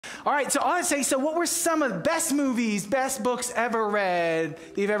All right, so I'll say, so what were some of the best movies, best books ever read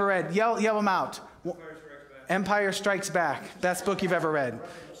that you've ever read? Yell them out. Empire Strikes Back. Best book you've ever read.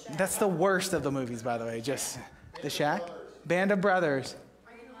 That's the worst of the movies, by the way. Just The Shack. Band of Brothers.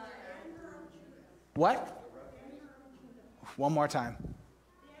 What? One more time.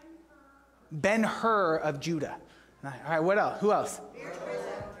 Ben-Hur of Judah. All right, what else? Who else?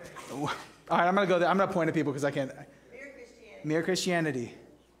 All right, I'm going to go there. I'm going to point at people because I can't. Mere Christianity.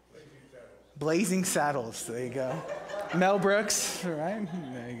 Blazing Saddles. There you go. Mel Brooks. All right.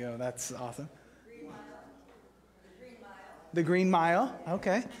 There you go. That's awesome. The Green Mile.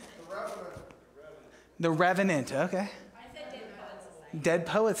 Okay. The Revenant. Okay. I said Dead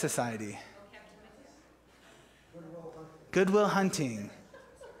Poet Society. Goodwill Hunting.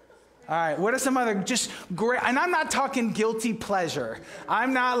 All right, what are some other just great, and I'm not talking guilty pleasure.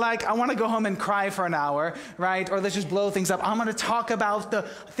 I'm not like, I want to go home and cry for an hour, right? Or let's just blow things up. I'm going to talk about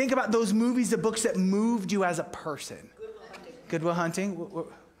think about those movies, the books that moved you as a person. Goodwill Hunting.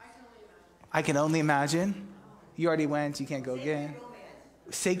 I Can Only Imagine. You already went, you can't go again.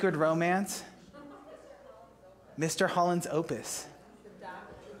 Sacred Romance. Mr. Holland's Opus.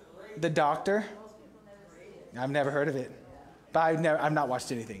 The Doctor. I've never heard of it. But I've not watched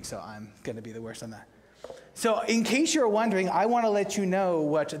anything, so I'm going to be the worst on that. So in case you're wondering, I want to let you know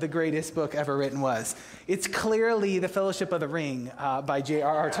what the greatest book ever written was. It's clearly The Fellowship of the Ring by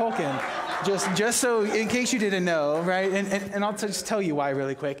J.R.R. Tolkien. Just so in case you didn't know, right? And I'll just tell you why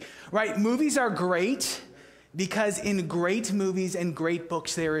really quick. Right, movies are great because in great movies and great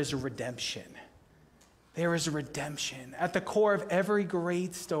books there is redemption. There is redemption. At the core of every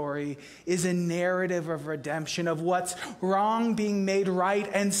great story is a narrative of redemption, of what's wrong being made right,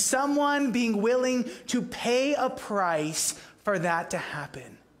 and someone being willing to pay a price for that to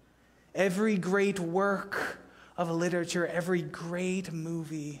happen. Every great work of literature, every great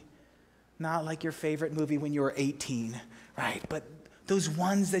movie, not like your favorite movie when you were 18, right? But those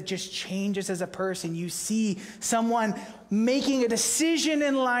ones that just change us as a person. You see someone making a decision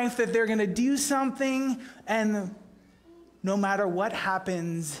in life that they're going to do something, and no matter what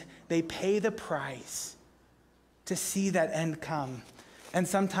happens, they pay the price to see that end come. And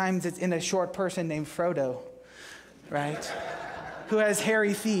sometimes it's in a short person named Frodo, right? Who has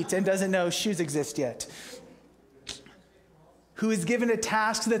hairy feet and doesn't know shoes exist yet. Who is given a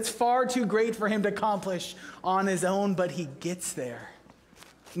task that's far too great for him to accomplish on his own, but he gets there.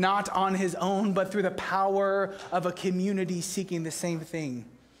 Not on his own, but through the power of a community seeking the same thing.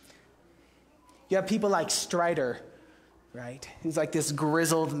 You have people like Strider, right? Who's like this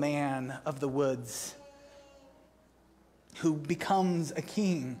grizzled man of the woods who becomes a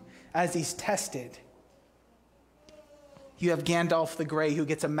king as he's tested. You have Gandalf the Grey, who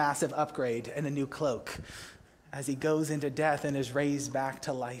gets a massive upgrade and a new cloak as he goes into death and is raised back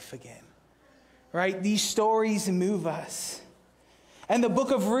to life again. Right? These stories move us. And the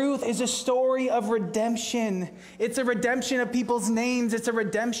book of Ruth is a story of redemption. It's a redemption of people's names. It's a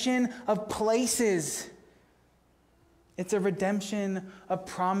redemption of places. It's a redemption of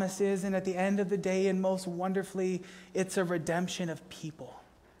promises. And at the end of the day, and most wonderfully, it's a redemption of people.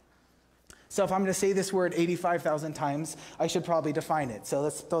 So if I'm going to say this word 85,000 times, I should probably define it. So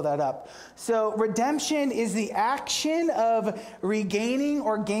let's throw that up. So redemption is the action of regaining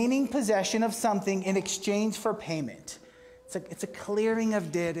or gaining possession of something in exchange for payment. It's a clearing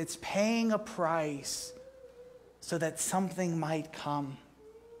of debt. It's paying a price so that something might come.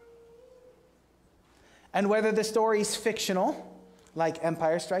 And whether the story is fictional, like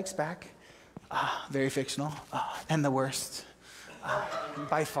Empire Strikes Back, very fictional, and the worst,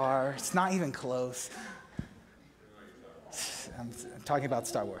 by far. It's not even close. I'm talking about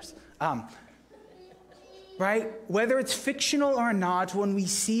Star Wars. Right? Whether it's fictional or not, when we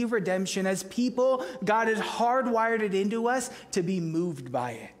see redemption as people, God has hardwired it into us to be moved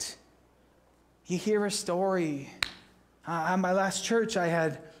by it. You hear a story. At my last church, I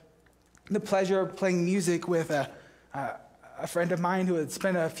had the pleasure of playing music with a friend of mine who had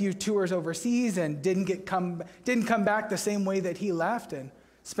spent a few tours overseas and didn't come back the same way that he left, and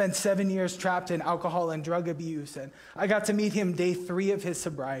spent 7 years trapped in alcohol and drug abuse. And I got to meet him day 3 of his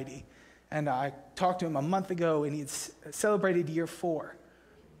sobriety. And I talked to him a month ago, and he'd celebrated year 4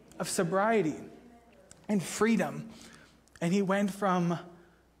 of sobriety and freedom. And he went from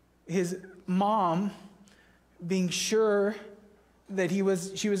his mom being sure that she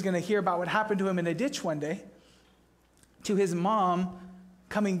was going to hear about what happened to him in a ditch one day, to his mom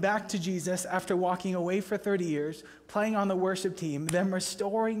coming back to Jesus after walking away for 30 years, playing on the worship team, them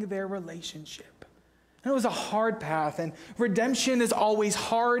restoring their relationship. And it was a hard path, and redemption is always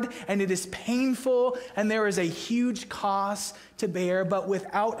hard, and it is painful, and there is a huge cost to bear. But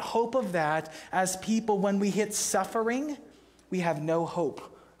without hope of that, as people, when we hit suffering, we have no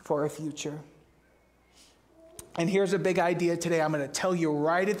hope for our future. And here's a big idea today. I'm going to tell you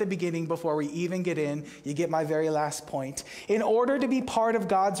right at the beginning before we even get in. You get my very last point. In order to be part of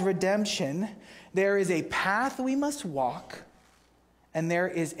God's redemption, there is a path we must walk, and there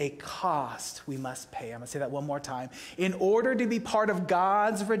is a cost we must pay. I'm going to say that one more time. In order to be part of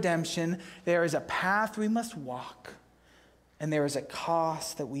God's redemption, there is a path we must walk, and there is a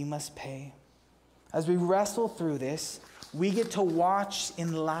cost that we must pay. As we wrestle through this, we get to watch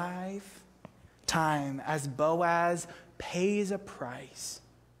in live time as Boaz pays a price.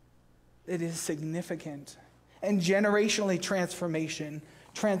 It is significant and generationally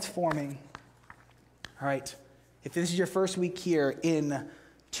transforming. All right. If this is your first week here, in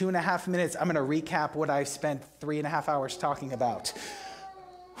 2.5 minutes, I'm going to recap what I've spent 3.5 hours talking about.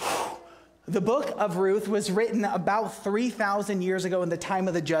 The book of Ruth was written about 3,000 years ago in the time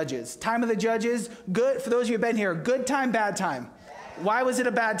of the Judges. Time of the Judges, good, for those of you who have been here, good time, bad time. Why was it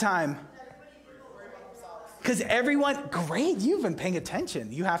a bad time? Because everyone, great, you've been paying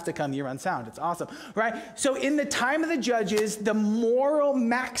attention. You have to come, you're on sound. It's awesome, right? So in the time of the Judges, the moral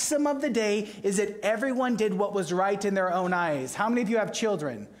maxim of the day is that everyone did what was right in their own eyes. How many of you have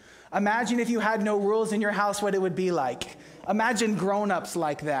children? Imagine if you had no rules in your house, what it would be like. Imagine grown-ups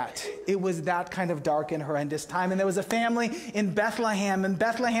like that. It was that kind of dark and horrendous time. And there was a family in Bethlehem, and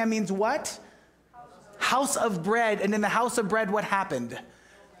Bethlehem means what? House of bread. And in the house of bread, what happened?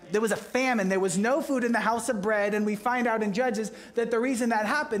 There was a famine. There was no food in the house of bread. And we find out in Judges that the reason that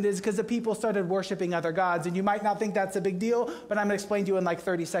happened is because the people started worshiping other gods. And you might not think that's a big deal, but I'm going to explain to you in like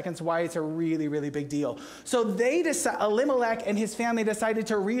 30 seconds why it's a really, really big deal. So Elimelech and his family decided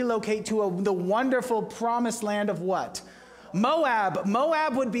to relocate to the wonderful promised land of what? Moab.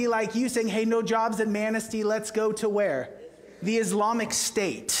 Moab would be like you saying, hey, no jobs in Manistee. Let's go to where? The Islamic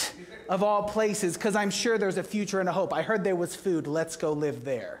State. Of all places, because I'm sure there's a future and a hope. I heard there was food. Let's go live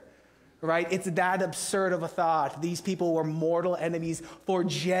there. Right? It's that absurd of a thought. These people were mortal enemies for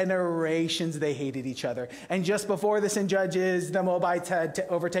generations. They hated each other. And just before this in Judges, the Moabites had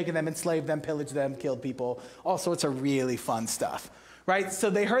overtaken them, enslaved them, pillaged them, killed people. All sorts of really fun stuff. Right? So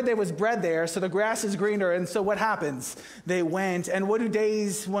they heard there was bread there, so the grass is greener. And so what happens? They went. And what do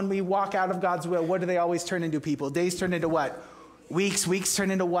days, when we walk out of God's will, what do they always turn into, people? Days turn into what? Weeks. Weeks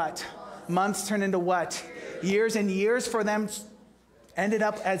turn into what? Months turn into what? Years, and years for them ended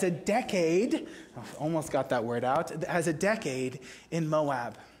up as a decade, almost got that word out, as a decade in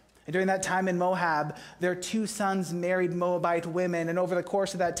Moab. And during that time in Moab, their 2 sons married Moabite women. And over the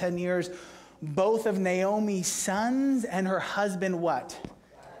course of that 10 years, both of Naomi's sons and her husband, what?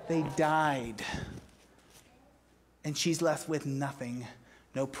 They died. And she's left with nothing.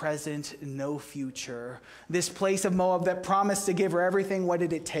 No present, no future. This place of Moab that promised to give her everything, what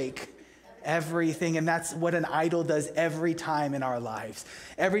did it take? Everything. And that's what an idol does every time in our lives.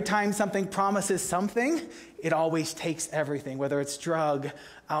 Every time something promises something, it always takes everything, whether it's drug,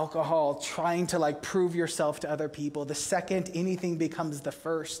 alcohol, trying to like prove yourself to other people. The second anything becomes the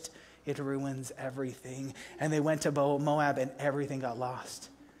first, it ruins everything. And they went to Moab and everything got lost.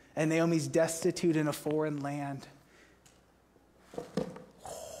 And Naomi's destitute in a foreign land.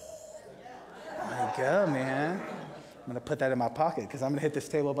 My God, man. I'm going to put that in my pocket because I'm going to hit this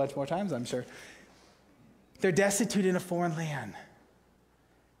table a bunch more times, I'm sure. They're destitute in a foreign land.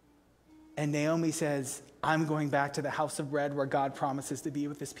 And Naomi says, I'm going back to the house of bread where God promises to be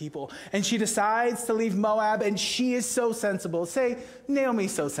with his people. And she decides to leave Moab, and she is so sensible. Say,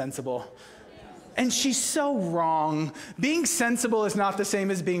 Naomi's so sensible. And she's so wrong. Being sensible is not the same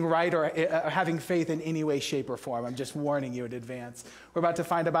as being right or having faith in any way, shape, or form. I'm just warning you in advance. We're about to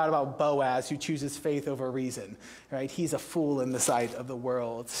find out about Boaz, who chooses faith over reason. Right? He's a fool in the sight of the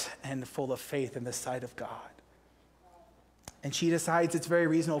world and full of faith in the sight of God. And she decides it's very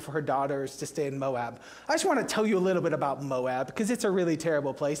reasonable for her daughters to stay in Moab. I just want to tell you a little bit about Moab because it's a really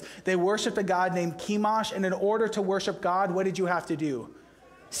terrible place. They worshiped a god named Chemosh, and in order to worship God, what did you have to do?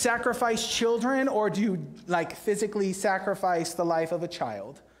 Sacrifice children, or do you like physically sacrifice the life of a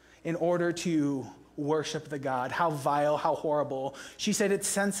child in order to worship the God? How vile, how horrible. She said it's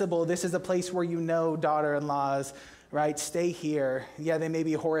sensible. This is a place where you know daughter-in-laws, right? Stay here. Yeah, they may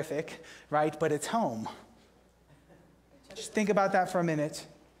be horrific, right? But it's home. Just think about that for a minute.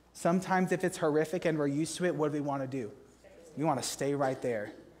 Sometimes if it's horrific and we're used to it, what do we want to do? We want to stay right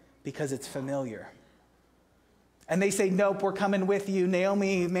there because it's familiar. And they say, nope, we're coming with you.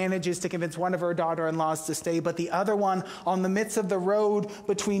 Naomi manages to convince one of her daughter-in-laws to stay, but the other one, on the midst of the road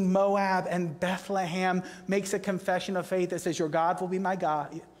between Moab and Bethlehem, makes a confession of faith that says, your God will be my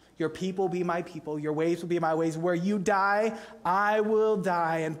God, your people will be my people, your ways will be my ways. Where you die, I will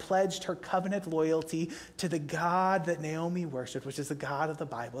die, and pledged her covenant loyalty to the God that Naomi worshiped, which is the God of the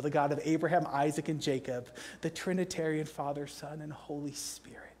Bible, the God of Abraham, Isaac, and Jacob, the Trinitarian Father, Son, and Holy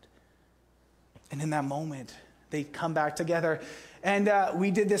Spirit. And in that moment, they come back together. And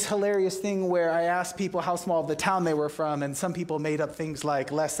we did this hilarious thing where I asked people how small of the town they were from, and some people made up things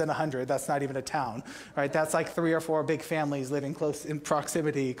like less than 100. That's not even a town, right? That's like 3 or 4 big families living close in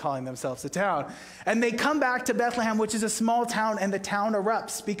proximity, calling themselves a town. And they come back to Bethlehem, which is a small town, and the town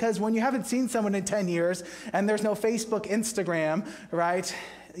erupts. Because when you haven't seen someone in 10 years, and there's no Facebook, Instagram, right?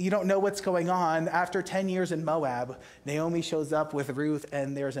 You don't know what's going on. After 10 years in Moab, Naomi shows up with Ruth,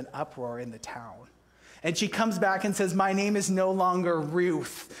 and there's an uproar in the town. And she comes back and says, my name is no longer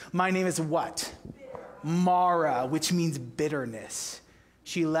Ruth. My name is what? Mara, which means bitterness.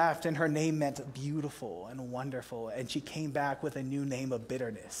 She left and her name meant beautiful and wonderful. And she came back with a new name of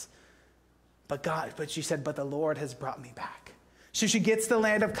bitterness. But she said, but the Lord has brought me back. So she gets the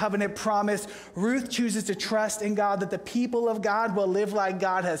land of covenant promise. Ruth chooses to trust in God, that the people of God will live like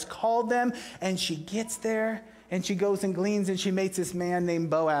God has called them. And she gets there. And she goes and gleans, and she meets this man named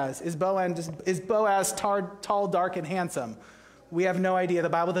Boaz. Is Boaz tall, dark, and handsome? We have no idea. The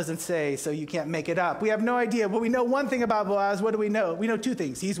Bible doesn't say, so you can't make it up. We have no idea. But we know one thing about Boaz. What do we know? We know 2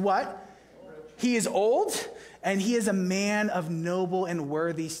 things. He's what? He is old, and he is a man of noble and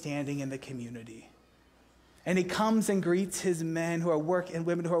worthy standing in the community. And he comes and greets his men and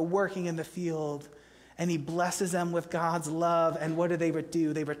women who are working in the field, and he blesses them with God's love. And what do?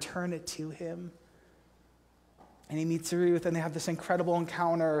 They return it to him. And he meets Ruth, and they have this incredible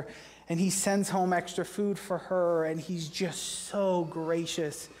encounter, and he sends home extra food for her, and he's just so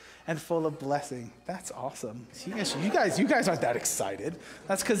gracious and full of blessing. That's awesome. You guys aren't that excited.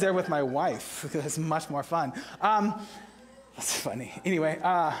 That's because they're with my wife. It's much more fun. That's funny. Anyway,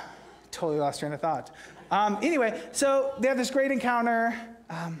 totally lost train of thought. Anyway, so they have this great encounter.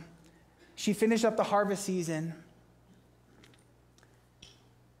 She finished up the harvest season,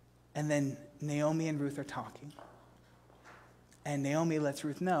 and then Naomi and Ruth are talking. And Naomi lets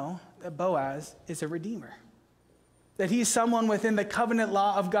Ruth know that Boaz is a redeemer, that he's someone within the covenant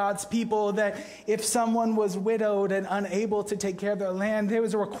law of God's people, that if someone was widowed and unable to take care of their land, there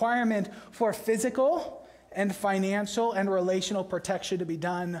was a requirement for physical and financial and relational protection to be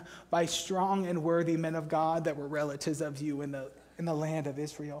done by strong and worthy men of God that were relatives of you in the land of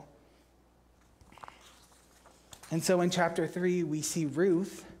Israel. And so in chapter 3, we see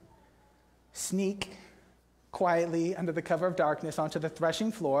Ruth sneak quietly under the cover of darkness onto the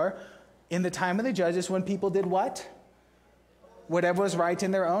threshing floor in the time of the judges, when people did what? Whatever was right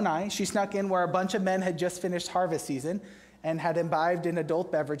in their own eyes. She snuck in where a bunch of men had just finished harvest season and had imbibed in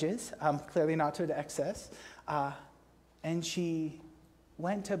adult beverages, clearly not to excess. And she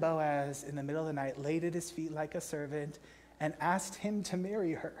went to Boaz in the middle of the night, laid at his feet like a servant, and asked him to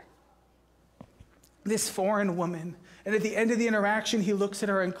marry her. This foreign woman. And at the end of the interaction, he looks at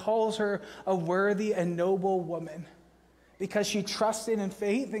her and calls her a worthy and noble woman, because she trusted in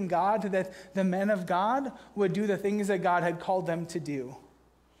faith in God that the men of God would do the things that God had called them to do.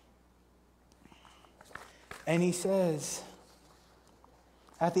 And he says,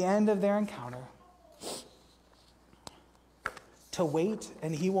 at the end of their encounter, to wait,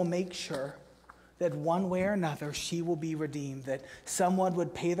 and he will make sure that one way or another she will be redeemed, that someone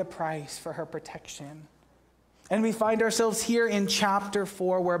would pay the price for her protection. And we find ourselves here in chapter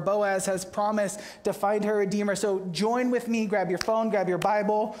 4, where Boaz has promised to find her redeemer. So join with me, grab your phone, grab your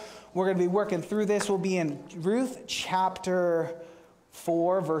Bible. We're going to be working through this. We'll be in Ruth chapter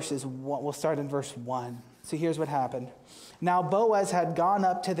 4, verses 1. We'll start in verse 1. So here's what happened. Now Boaz had gone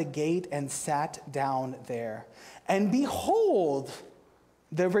up to the gate and sat down there. And behold,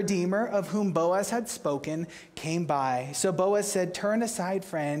 the Redeemer of whom Boaz had spoken came by. So Boaz said, turn aside,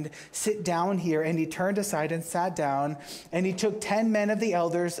 friend, sit down here. And he turned aside and sat down. And he took 10 men of the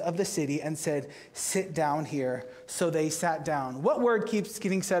elders of the city and said, sit down here. So they sat down. What word keeps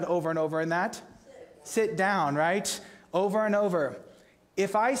getting said over and over in that? Sit down, right? Over and over.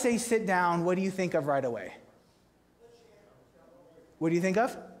 If I say sit down, what do you think of right away? What do you think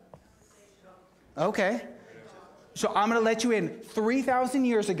of? Okay. So I'm going to let you in. 3,000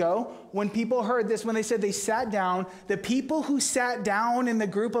 years ago, when people heard this, when they said they sat down, the people who sat down in the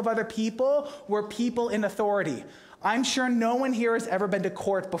group of other people were people in authority. I'm sure no one here has ever been to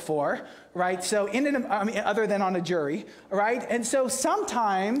court before, right? So other than on a jury, right? And so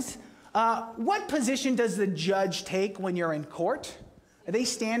sometimes What position does the judge take when you're in court? Are they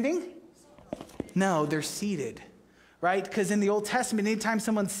standing? No, they're seated, right? Because in the Old Testament, anytime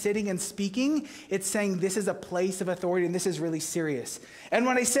someone's sitting and speaking, it's saying this is a place of authority and this is really serious. And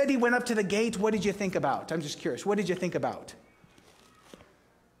when I said he went up to the gate, what did you think about? I'm just curious. What did you think about?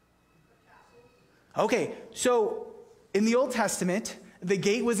 Okay, so in the Old Testament, the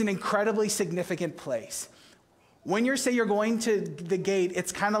gate was an incredibly significant place. When you say you're going to the gate,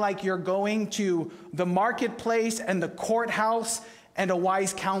 it's kind of like you're going to the marketplace and the courthouse and a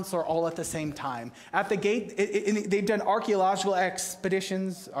wise counselor all at the same time. At the gate, they've done archaeological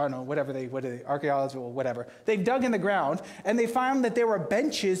expeditions, I don't know, what are they, archaeological, whatever. They've dug in the ground, and they found that there were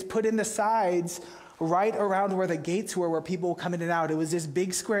benches put in the sides right around where the gates were, where people would come in and out. It was this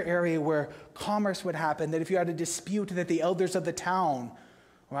big square area where commerce would happen, that if you had a dispute, that the elders of the town,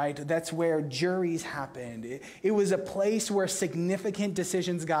 right, that's where juries happened. It was a place where significant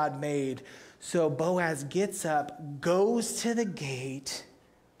decisions got made. So Boaz gets up, goes to the gate,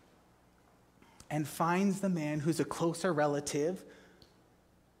 and finds the man who's a closer relative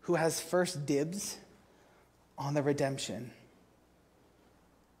who has first dibs on the redemption.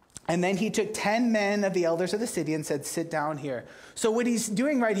 And then he took 10 men of the elders of the city and said, sit down here. So what he's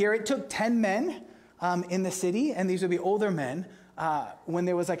doing right here, it took 10 men in the city, and these would be older men, when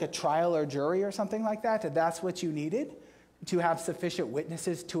there was like a trial or jury or something like that, that's what you needed to have sufficient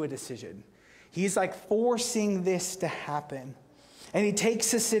witnesses to a decision. He's like forcing this to happen. And he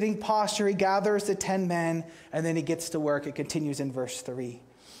takes a sitting posture, he gathers the 10 men, and then he gets to work. It continues in verse 3.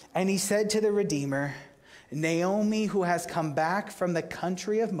 And he said to the Redeemer, Naomi, who has come back from the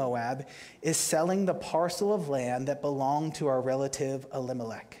country of Moab, is selling the parcel of land that belonged to our relative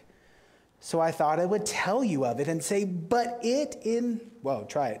Elimelech. So I thought I would tell you of it and say, buy it in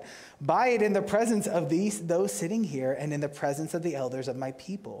the presence of those sitting here and in the presence of the elders of my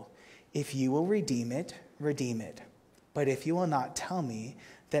people. If you will redeem it, redeem it. But if you will not, tell me,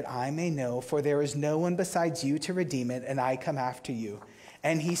 that I may know, for there is no one besides you to redeem it, and I come after you.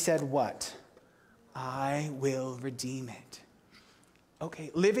 And he said, what? I will redeem it.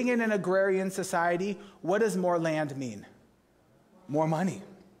 Okay, living in an agrarian society, what does more land mean? More money.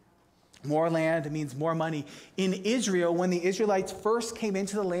 More land means more money. In Israel, when the Israelites first came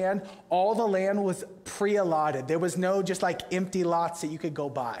into the land, all the land was pre-allotted. There was no just like empty lots that you could go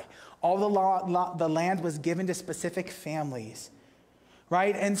buy. All the land was given to specific families,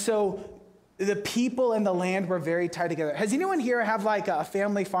 right? And so the people and the land were very tied together. Has anyone here have like a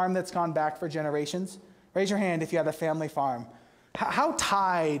family farm that's gone back for generations? Raise your hand if you have a family farm. How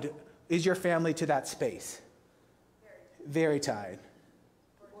tied is your family to that space? Very tied.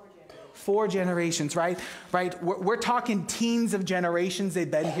 4 generations, right? We're talking teens of generations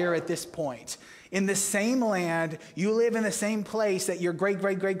they've been here at this point. In the same land, you live in the same place that your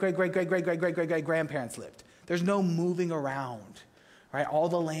great-great-great-great-great-great-great-great-great-grandparents lived. There's no moving around, right? All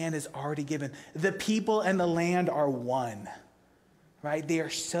the land is already given. The people and the land are one, right? They are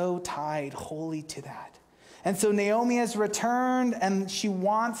so tied wholly to that. And so Naomi has returned, and she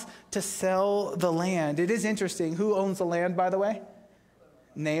wants to sell the land. It is interesting. Who owns the land, by the way?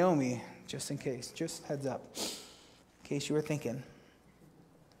 Naomi, just in case. Just heads up, in case you were thinking.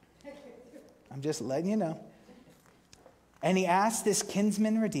 I'm just letting you know. And he asked this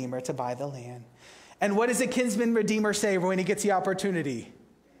kinsman redeemer to buy the land. And what does the kinsman redeemer say when he gets the opportunity?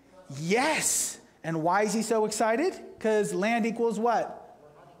 Yes. And why is he so excited? Because land equals what?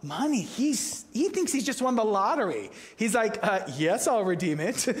 Money. He thinks he's just won the lottery. He's like, yes, I'll redeem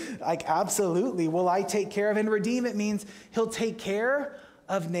it. Like, absolutely. Will I take care of it? And redeem it means he'll take care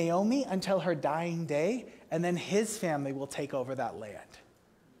of Naomi until her dying day, and then his family will take over that land.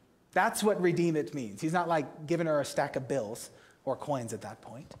 That's what redeem it means. He's not like giving her a stack of bills or coins at that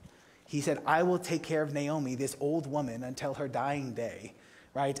point. He said, I will take care of Naomi, this old woman, until her dying day,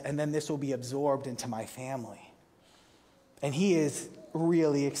 right? And then this will be absorbed into my family. And he is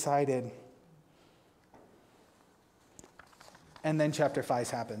really excited. And then chapter 5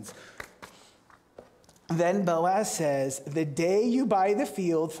 happens. Then Boaz says, the day you buy the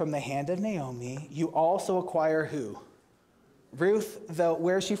field from the hand of Naomi, you also acquire who? Ruth,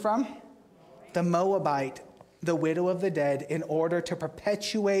 where is she from? The Moabite, the widow of the dead, in order to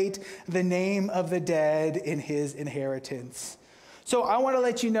perpetuate the name of the dead in his inheritance. So I want to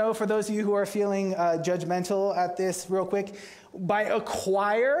let you know, for those of you who are feeling judgmental at this real quick, by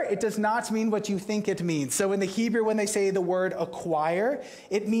acquire, it does not mean what you think it means. So in the Hebrew, when they say the word acquire,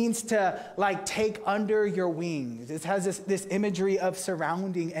 it means to like take under your wings. It has this imagery of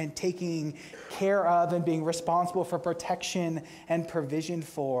surrounding and taking care of and being responsible for protection and provision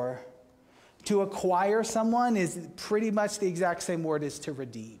for. To acquire someone is pretty much the exact same word as to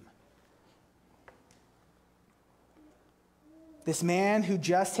redeem. This man who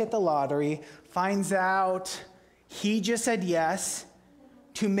just hit the lottery finds out he just said yes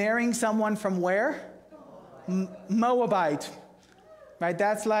to marrying someone from where? Moabite. Right?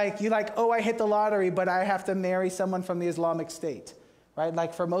 That's like, you're like, oh, I hit the lottery, but I have to marry someone from the Islamic State. Right?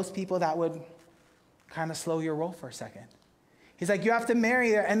 Like for most people, that would kind of slow your roll for a second. He's like, you have to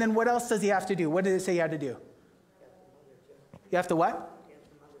marry her. And then what else does he have to do? What did it say you had to do? You have to what?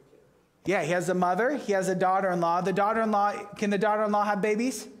 Yeah, he has a mother. He has a daughter-in-law. Can the daughter-in-law have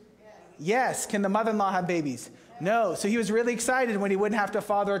babies? Yes. Can the mother-in-law have babies? No. So he was really excited when he wouldn't have to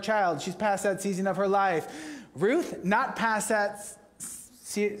father a child. She's past that season of her life. Ruth, not past that,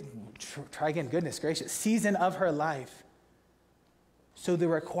 try again, goodness gracious, season of her life. So the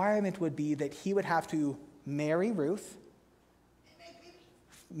requirement would be that he would have to marry Ruth,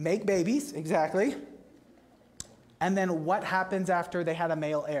 make babies, exactly. And then what happens after they had a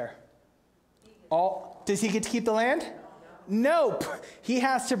male heir? Does he get to keep the land? Nope. He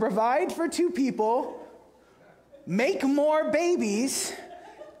has to provide for two people, make more babies,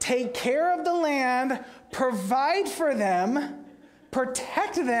 take care of the land, provide for them,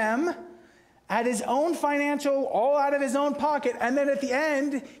 protect them at his own financial, all out of his own pocket. And then at the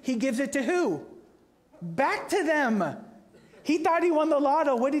end, he gives it to who? Back to them. He thought he won the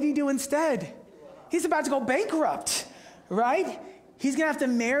lotto. What did he do instead? He's about to go bankrupt, right? He's going to have to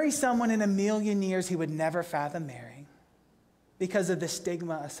marry someone in a million years he would never fathom marrying because of the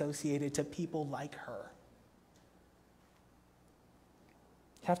stigma associated to people like her.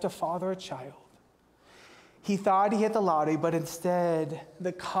 You have to father a child. He thought he hit the lottery, but instead,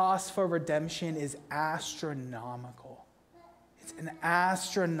 the cost for redemption is astronomical. It's an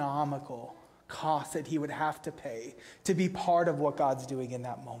astronomical cost that he would have to pay to be part of what God's doing in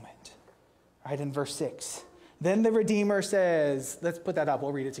that moment. Right, in verse 6. Then the Redeemer says, let's put that up,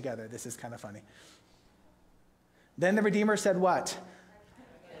 we'll read it together. This is kind of funny. Then the Redeemer said what?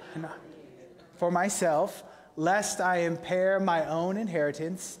 For myself, lest I impair my own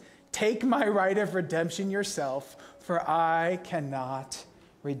inheritance, take my right of redemption yourself, for I cannot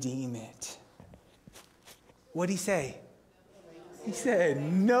redeem it. What did he say? He said,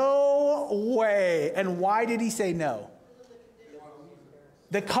 no way. And why did he say no?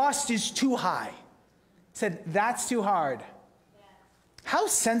 The cost is too high. He said, that's too hard. How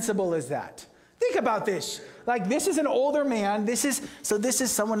sensible is that? Think about this. Like, this is an older man. This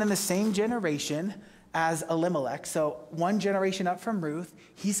is someone in the same generation as Elimelech. So one generation up from Ruth.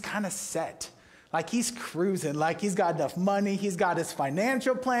 He's kind of set. Like, he's cruising. Like, he's got enough money. He's got his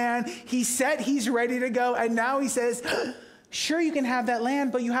financial plan. He's set. He's ready to go. And now he says, sure, you can have that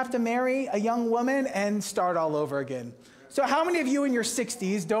land, but you have to marry a young woman and start all over again. So how many of you in your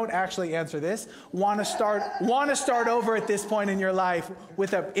 60s, don't actually answer this, want to start over at this point in your life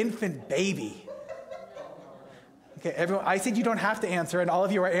with an infant baby? Okay, everyone, I said you don't have to answer, and all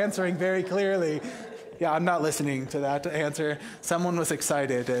of you are answering very clearly. Yeah, I'm not listening to that answer. Someone was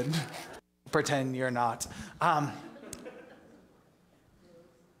excited, and pretend you're not. But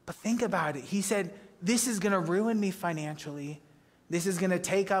think about it. He said, this is going to ruin me financially. This is going to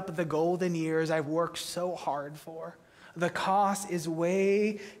take up the golden years I've worked so hard for. The cost is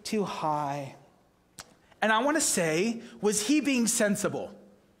way too high. And I want to say, was he being sensible?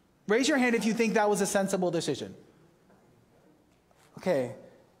 Raise your hand if you think that was a sensible decision. Okay,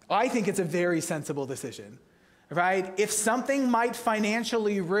 I think it's a very sensible decision, right? If something might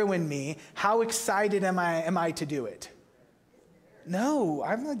financially ruin me, how excited am I to do it? No,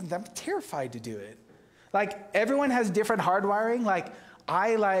 I'm terrified to do it. Like, everyone has different hardwiring. Like,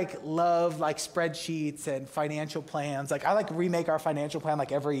 I love spreadsheets and financial plans. Like, I remake our financial plan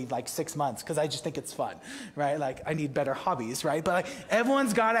every 6 months because I just think it's fun, right? Like, I need better hobbies, right? But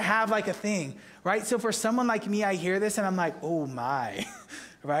everyone's got to have a thing, right? So for someone like me, I hear this and I'm like, oh my,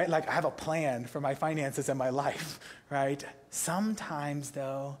 right? Like, I have a plan for my finances and my life, right? Sometimes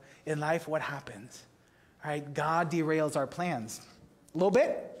though, in life, what happens, right? God derails our plans a little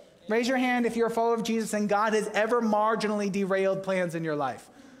bit. Raise your hand if you're a follower of Jesus and God has ever marginally derailed plans in your life.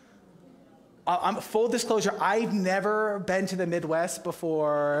 Full disclosure, I've never been to the Midwest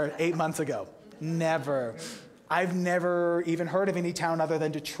before 8 months ago. Never. I've never even heard of any town other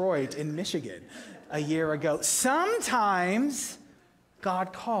than Detroit in Michigan a year ago. Sometimes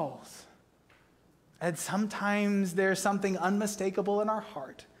God calls. And sometimes there's something unmistakable in our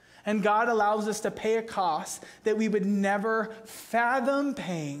heart. And God allows us to pay a cost that we would never fathom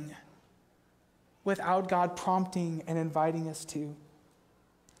paying without God prompting and inviting us to.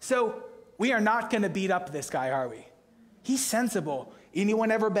 So we are not going to beat up this guy, are we? He's sensible. Anyone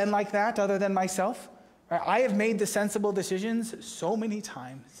ever been like that other than myself? I have made the sensible decisions so many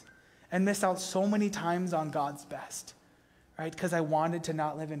times and missed out so many times on God's best. right? Because I wanted to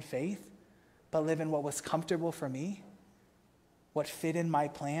not live in faith, but live in what was comfortable for me, what fit in my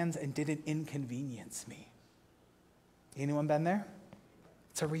plans and didn't inconvenience me. Anyone been there?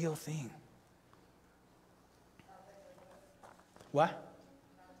 It's a real thing. What?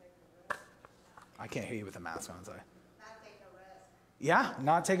 I can't hear you with the mask on, sorry. Not take a risk. Yeah,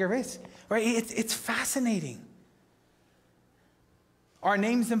 not take a risk. Right? It's fascinating. Are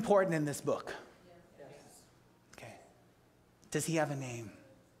names important in this book? Yes. Okay. Does he have a name?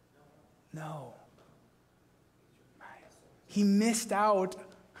 No. Right. He missed out.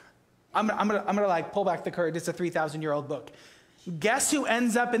 I'm gonna like pull back the curtain. It's a 3,000-year-old book. Guess who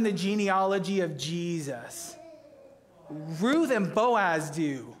ends up in the genealogy of Jesus? Ruth and Boaz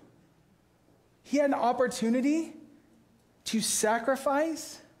do. He had an opportunity to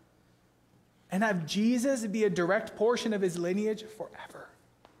sacrifice and have Jesus be a direct portion of his lineage forever.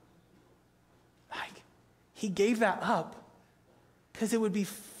 Like, he gave that up because it would be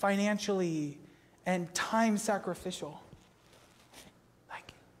financially and time sacrificial.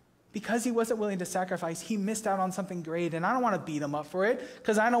 Like, because he wasn't willing to sacrifice, he missed out on something great. And I don't want to beat him up for it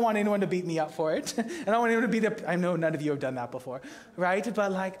because I don't want anyone to beat me up for it. And I don't want anyone to beat up. I know none of you have done that before, right?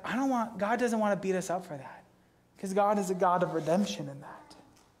 But like, God doesn't want to beat us up for that because God is a God of redemption in that.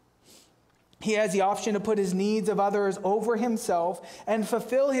 He has the option to put his needs of others over himself and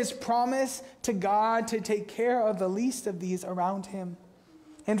fulfill his promise to God to take care of the least of these around him.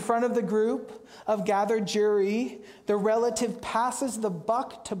 In front of the group of gathered jury, the relative passes the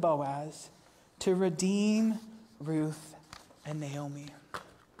buck to Boaz to redeem Ruth and Naomi.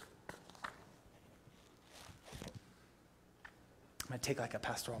 I'm going to take like a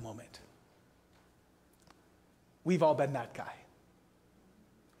pastoral moment. We've all been that guy.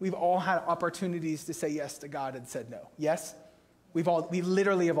 We've all had opportunities to say yes to God and said no. Yes? We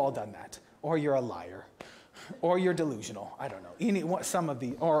literally have all done that. Or you're a liar. Or you're delusional. I don't know. Some of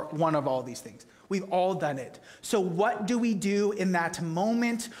the, or one of all these things. We've all done it. So what do we do in that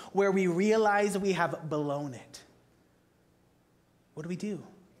moment where we realize we have blown it? What do?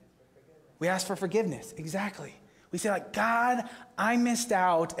 We ask for forgiveness. Exactly. We say like, God, I missed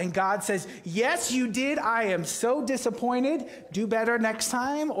out. And God says, yes, you did. I am so disappointed. Do better next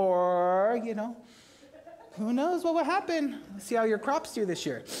time. Or, who knows what will happen. Let's see how your crops do this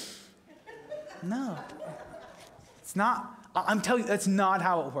year. No. It's not. I'm telling you, that's not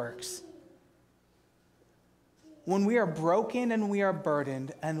how it works. When we are broken and we are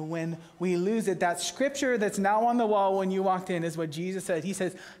burdened and when we lose it, that scripture that's now on the wall when you walked in is what Jesus said. He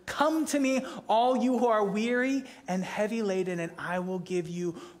says, come to me, all you who are weary and heavy laden, and I will give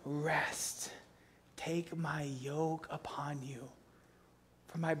you rest. Take my yoke upon you,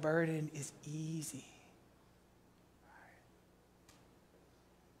 for my burden is easy.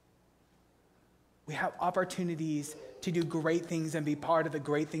 We have opportunities to do great things and be part of the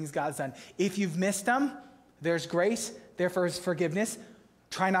great things God's done. If you've missed them, there's grace, therefore is forgiveness.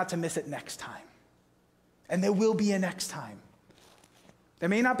 Try not to miss it next time. And there will be a next time. There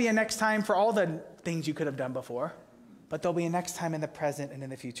may not be a next time for all the things you could have done before, but there'll be a next time in the present and in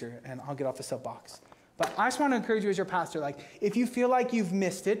the future. And I'll get off the soapbox. But I just want to encourage you as your pastor, like, if you feel like you've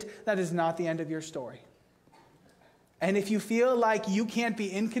missed it, that is not the end of your story. And if you feel like you can't be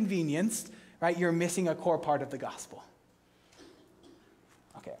inconvenienced, right, you're missing a core part of the gospel.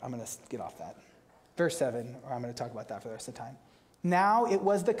 Okay, I'm going to get off that. Verse 7, or I'm going to talk about that for the rest of the time. Now it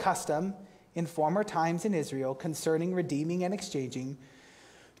was the custom in former times in Israel concerning redeeming and exchanging.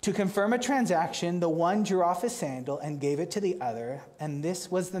 To confirm a transaction, the one drew off his sandal and gave it to the other, and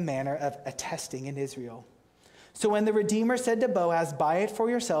this was the manner of attesting in Israel. So when the Redeemer said to Boaz, buy it for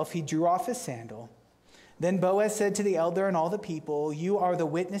yourself, he drew off his sandal. Then Boaz said to the elder and all the people, you are the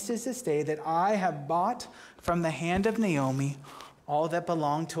witnesses this day that I have bought from the hand of Naomi all that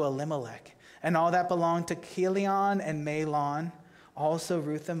belonged to Elimelech, and all that belonged to Chilion and Mahlon, also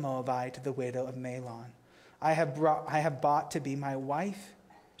Ruth the Moabite, the widow of Mahlon. I have bought to be my wife,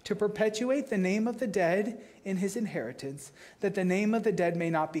 to perpetuate the name of the dead in his inheritance, that the name of the dead may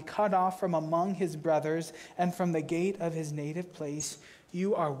not be cut off from among his brothers and from the gate of his native place.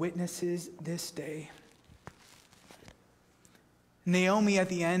 You are witnesses this day. Naomi, at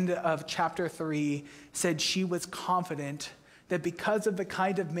the end of chapter 3, said she was confident that because of the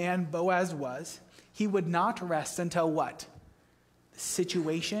kind of man Boaz was, he would not rest until what? The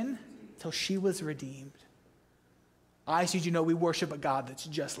situation, till she was redeemed. I see you know we worship a God that's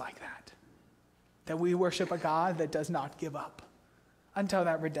just like that. That we worship a God that does not give up until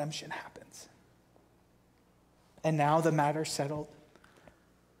that redemption happens. And now the matter's settled.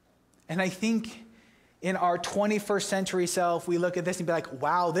 And I think In our 21st century self, we look at this and be like,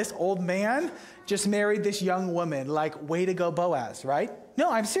 wow, this old man just married this young woman. Like, way to go, Boaz, right?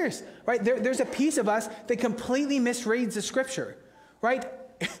 No, I'm serious, right? There's a piece of us that completely misreads the scripture, right?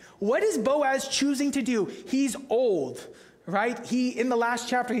 What is Boaz choosing to do? He's old, right? In the last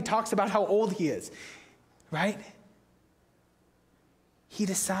chapter, he talks about how old he is, right? He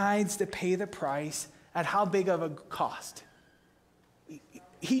decides to pay the price at how big of a cost?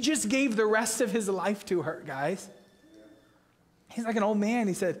 He just gave the rest of his life to her, guys. He's like an old man.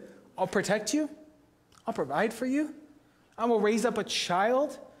 He said, I'll protect you. I'll provide for you. I will raise up a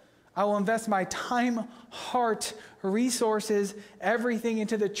child. I will invest my time, heart, resources, everything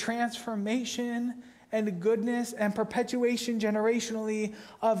into the transformation and goodness and perpetuation generationally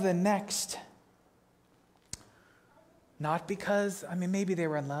of the next. Not because, maybe they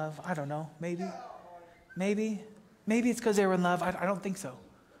were in love. I don't know. Maybe it's because they were in love. I don't think so.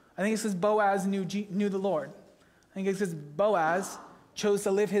 I think it's because Boaz knew the Lord. I think it's because Boaz chose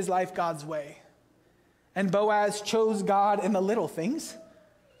to live his life God's way. And Boaz chose God in the little things.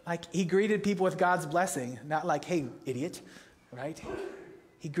 Like, he greeted people with God's blessing. Not like, hey, idiot, right?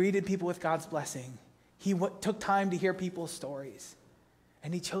 He greeted people with God's blessing. He took time to hear people's stories.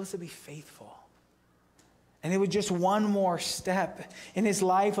 And he chose to be faithful. And it was just one more step in his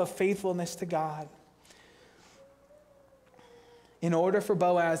life of faithfulness to God. In order for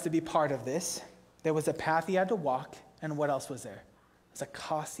Boaz to be part of this, there was a path he had to walk, and what else was there? It was a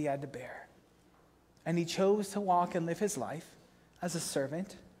cost he had to bear. And he chose to walk and live his life as a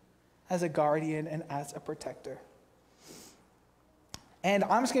servant, as a guardian, and as a protector. And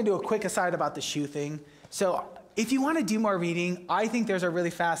I'm just going to do a quick aside about the shoe thing. So if you want to do more reading, I think there's a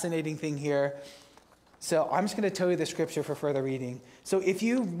really fascinating thing here. So I'm just going to tell you the scripture for further reading. So if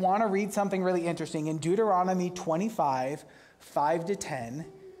you want to read something really interesting, in Deuteronomy 25, 5 to 10,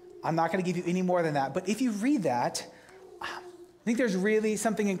 I'm not going to give you any more than that. But if you read that, I think there's really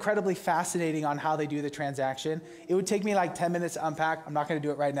something incredibly fascinating on how they do the transaction. It would take me like 10 minutes to unpack. I'm not going to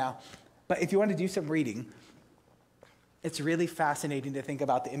do it right now. But if you want to do some reading, it's really fascinating to think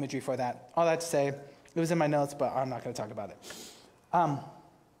about the imagery for that. All that to say, it was in my notes, but I'm not going to talk about it.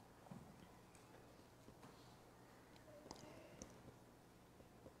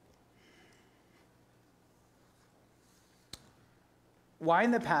 Why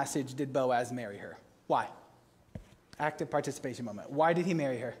in the passage did Boaz marry her? Why? Active participation moment. Why did he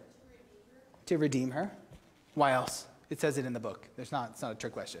marry her? To redeem her. Why else? It says it in the book. It's not a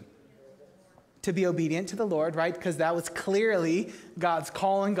trick question. To be obedient to the Lord, right? Because that was clearly God's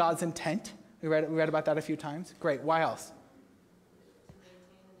call and God's intent. We read about that a few times. Great. Why else?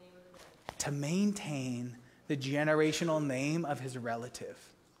 To maintain the generational name of his relative.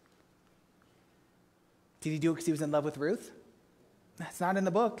 Did he do it because he was in love with Ruth? That's not in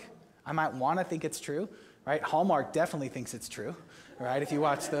the book. I might want to think it's true, right? Hallmark definitely thinks it's true, right? If you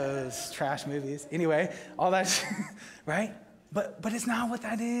watch those trash movies. Anyway, all that, right? But it's not what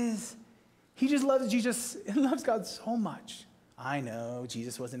that is. He just loves Jesus and loves God so much. I know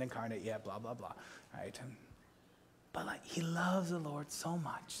Jesus wasn't incarnate yet, blah, blah, blah, right? But he loves the Lord so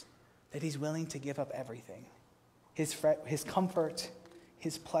much that he's willing to give up everything. His comfort,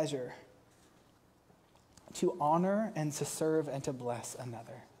 his pleasure, to honor and to serve and to bless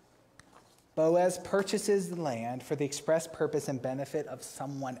another. Boaz purchases the land for the express purpose and benefit of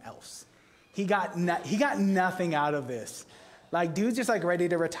someone else. He got nothing out of this. Dude's just ready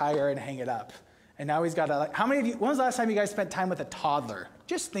to retire and hang it up. And now he's got how many of you, when was the last time you guys spent time with a toddler?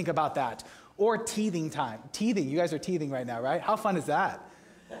 Just think about that. Or teething time. Teething, you guys are teething right now, right? How fun is that?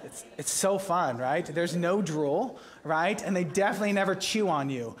 It's so fun, right? There's no drool, right? And they definitely never chew on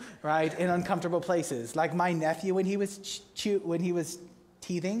you, right? In uncomfortable places. Like my nephew, when he was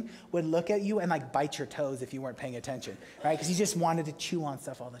teething, would look at you and bite your toes if you weren't paying attention, right? Because he just wanted to chew on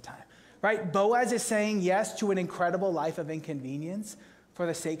stuff all the time, right? Boaz is saying yes to an incredible life of inconvenience for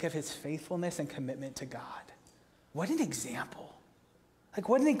the sake of his faithfulness and commitment to God. What an example.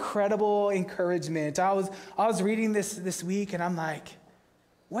 What an incredible encouragement. I was reading this week and I'm like,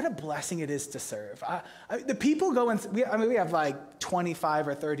 what a blessing it is to serve. The people go and, we have 25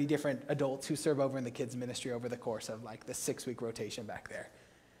 or 30 different adults who serve over in the kids ministry over the course of the 6-week rotation back there.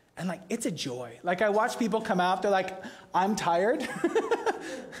 And it's a joy. I watch people come out, they're like, I'm tired.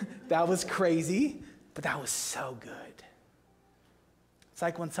 That was crazy, but that was so good. It's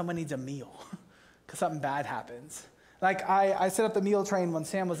like when someone needs a meal because something bad happens. I set up the meal train when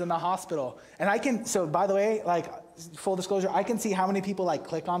Sam was in the hospital. And so by the way, full disclosure, I can see how many people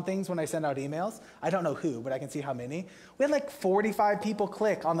click on things when I send out emails. I don't know who, but I can see how many. We had 45 people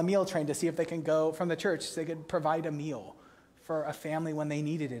click on the meal train to see if they can go from the church so they could provide a meal for a family when they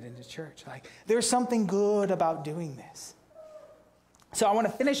needed it in the church. Like, there's something good about doing this. So I want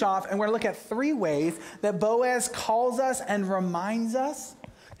to finish off, and we're going to look at 3 ways that Boaz calls us and reminds us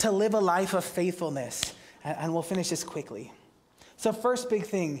to live a life of faithfulness. And we'll finish this quickly. So first big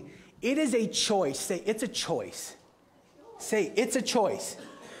thing, it is a choice. Say, it's a choice. Say, it's a choice.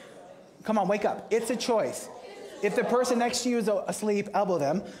 Come on, wake up. It's a choice. If the person next to you is asleep, elbow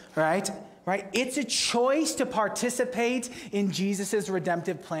them, right? Right? It's a choice to participate in Jesus'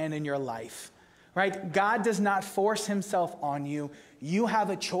 redemptive plan in your life. Right? God does not force himself on you. You have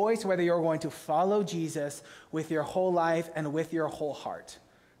a choice whether you're going to follow Jesus with your whole life and with your whole heart.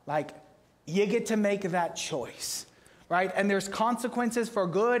 Like, you get to make that choice. Right? And there's consequences for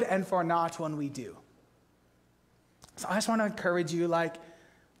good and for not when we do. So I just want to encourage you, like,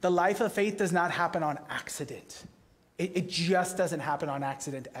 the life of faith does not happen on accident. It just doesn't happen on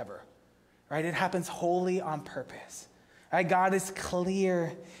accident ever. Right? It happens wholly on purpose. Right? God is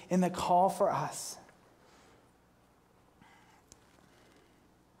clear in the call for us.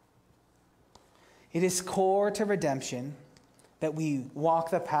 It is core to redemption that we walk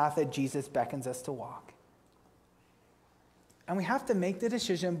the path that Jesus beckons us to walk. And we have to make the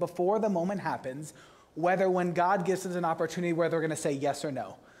decision before the moment happens, whether when God gives us an opportunity, whether we're going to say yes or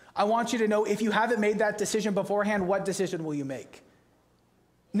no. I want you to know, if you haven't made that decision beforehand, what decision will you make?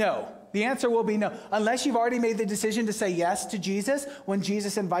 No. The answer will be no. Unless you've already made the decision to say yes to Jesus, when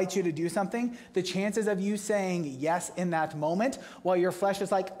Jesus invites you to do something, the chances of you saying yes in that moment, while your flesh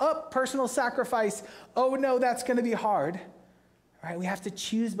is like, oh, personal sacrifice, oh no, that's going to be hard. Right? We have to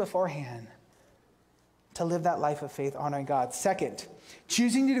choose beforehand to live that life of faith honoring God. Second,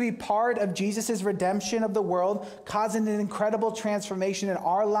 choosing to be part of Jesus' redemption of the world, causing an incredible transformation in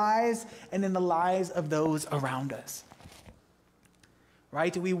our lives and in the lives of those around us.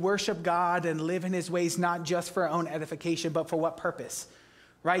 Right? We worship God and live in his ways, not just for our own edification, but for what purpose?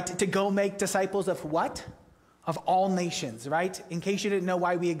 Right? To go make disciples of what? Of all nations, right? In case you didn't know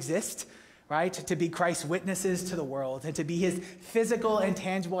why we exist, right? To be Christ's witnesses to the world and to be his physical and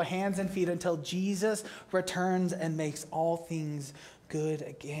tangible hands and feet until Jesus returns and makes all things good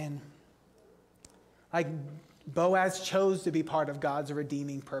again. Like, Boaz chose to be part of God's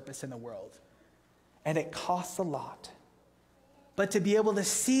redeeming purpose in the world. And it costs a lot. But to be able to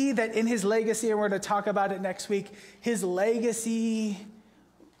see that in his legacy, and we're going to talk about it next week, his legacy,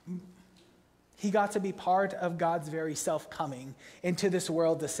 he got to be part of God's very self coming into this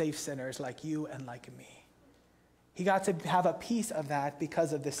world to save sinners like you and like me. He got to have a piece of that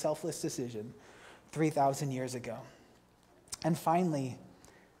because of this selfless decision 3,000 years ago. And finally,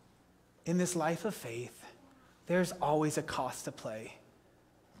 in this life of faith, there's always a cost to play.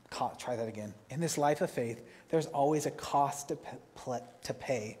 Try that again. In this life of faith, there's always a cost to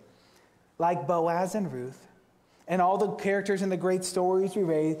pay. Like Boaz and Ruth, and all the characters in the great stories we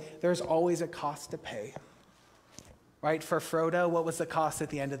read, there's always a cost to pay. Right? For Frodo, what was the cost at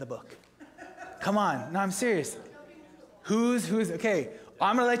the end of the book? Come on. No, I'm serious. Who's, okay.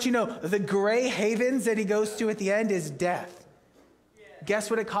 I'm going to let you know, the gray havens that he goes to at the end is death. Guess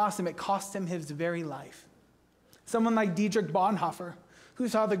what it cost him? It cost him his very life. Someone like Dietrich Bonhoeffer, who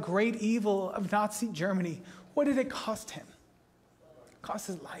saw the great evil of Nazi Germany, what did it cost him? It cost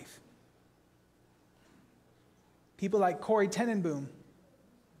his life. People like Corrie Tenenbaum,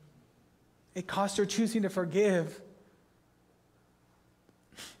 it cost her choosing to forgive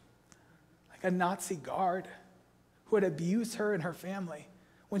like a Nazi guard who had abused her and her family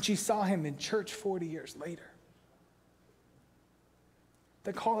when she saw him in church 40 years later.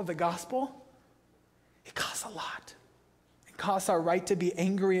 The call of the gospel, it costs a lot. It costs our right to be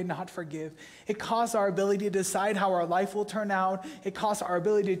angry and not forgive. It costs our ability to decide how our life will turn out. It costs our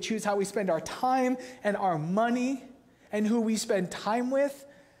ability to choose how we spend our time and our money and who we spend time with.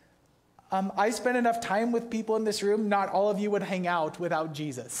 I spend enough time with people in this room, not all of you would hang out without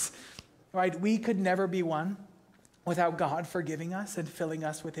Jesus. Right? We could never be one without God forgiving us and filling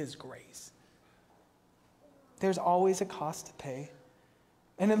us with his grace. There's always a cost to pay.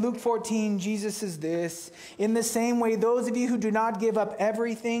 And in Luke 14, Jesus says this, in the same way, those of you who do not give up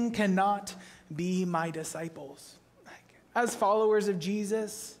everything cannot be my disciples. As followers of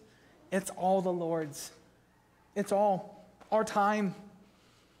Jesus, it's all the Lord's. It's all our time,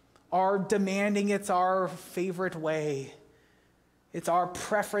 our demanding, it's our favorite way. It's our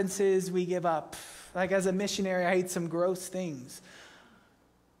preferences we give up. Like as a missionary, I hate some gross things,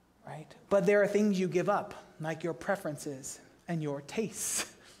 right? But there are things you give up, like your preferences and your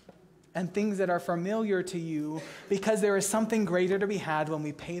tastes and things that are familiar to you, because there is something greater to be had when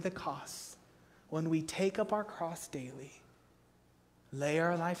we pay the cost, when we take up our cross daily, lay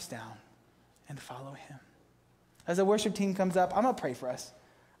our lives down, and follow him. As the worship team comes up, I'm going to pray for us.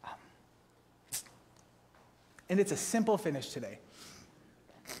 And it's a simple finish today.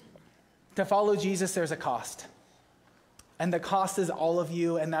 To follow Jesus, there's a cost. And the cost is all of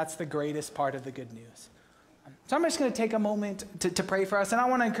you, and that's the greatest part of the good news. So I'm just going to take a moment to pray for us. And I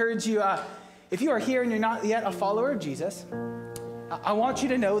want to encourage you, if you are here and you're not yet a follower of Jesus, I want you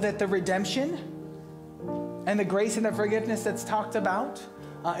to know that the redemption and the grace and the forgiveness that's talked about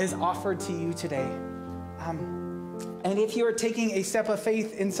is offered to you today. And if you are taking a step of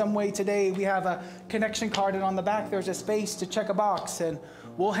faith in some way today, we have a connection card, and on the back there's a space to check a box, and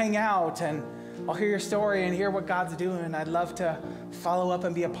we'll hang out, and I'll hear your story and hear what God's doing. I'd love to follow up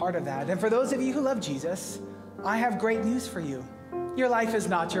and be a part of that. And for those of you who love Jesus, I have great news for you. Your life is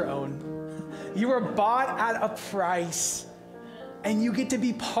not your own. You were bought at a price, and you get to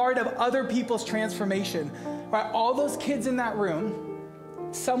be part of other people's transformation. Right? All those kids in that room,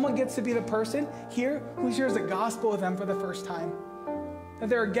 someone gets to be the person here who shares the gospel with them for the first time.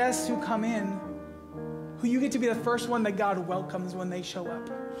 And there are guests who come in who you get to be the first one that God welcomes when they show up.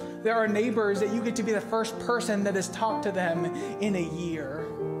 There are neighbors that you get to be the first person that has talked to them in a year.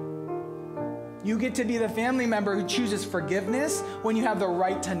 You get to be the family member who chooses forgiveness when you have the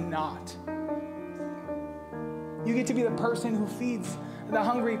right to not. You get to be the person who feeds the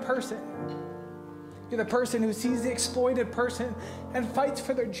hungry person. You're the person who sees the exploited person and fights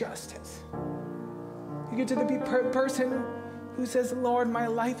for their justice. You get to be the person who says, Lord, my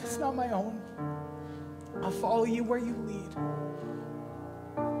life is not my own. I'll follow you where you lead.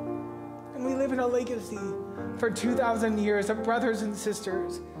 And we live in a legacy for 2,000 years of brothers and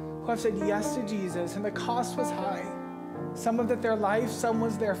sisters who have said yes to Jesus, and the cost was high. Some of it their life, some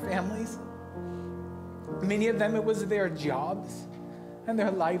was their families. Many of them, it was their jobs and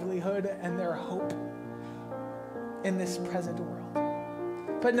their livelihood and their hope in this present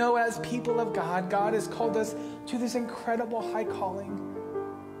world. But no, as people of God, God has called us to this incredible high calling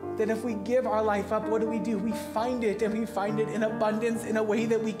that if we give our life up, what do? We find it, and we find it in abundance in a way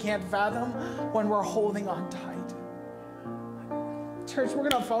that we can't fathom when we're holding on tight. Church, we're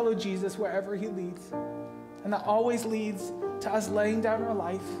going to follow Jesus wherever he leads. And that always leads to us laying down our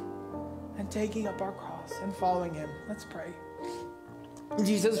life and taking up our cross and following him. Let's pray.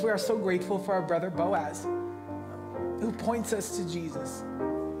 Jesus, we are so grateful for our brother Boaz, who points us to Jesus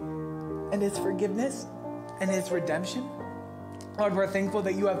and his forgiveness and his redemption. Lord, we're thankful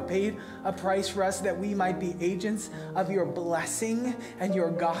that you have paid a price for us that we might be agents of your blessing and your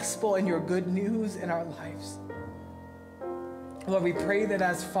gospel and your good news in our lives. Lord, we pray that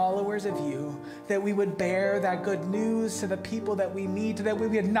as followers of you, that we would bear that good news to the people that we meet, that we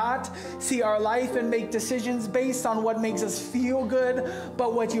would not see our life and make decisions based on what makes us feel good,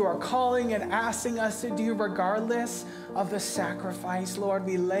 but what you are calling and asking us to do regardless of the sacrifice. Lord,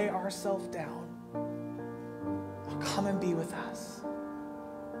 we lay ourselves down. Come and be with us.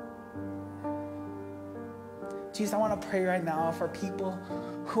 Jesus, I want to pray right now for people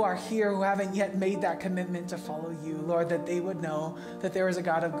who are here who haven't yet made that commitment to follow you, Lord, that they would know that there is a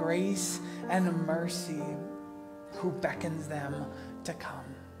God of grace and mercy who beckons them to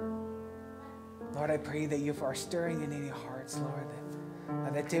come. Lord, I pray that you are stirring in any hearts,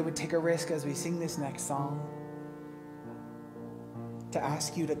 Lord, that they would take a risk as we sing this next song to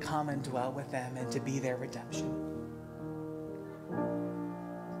ask you to come and dwell with them and to be their redemption.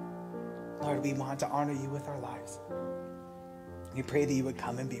 Lord, we want to honor you with our lives. We pray that you would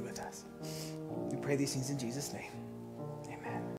come and be with us. We pray these things in Jesus' name.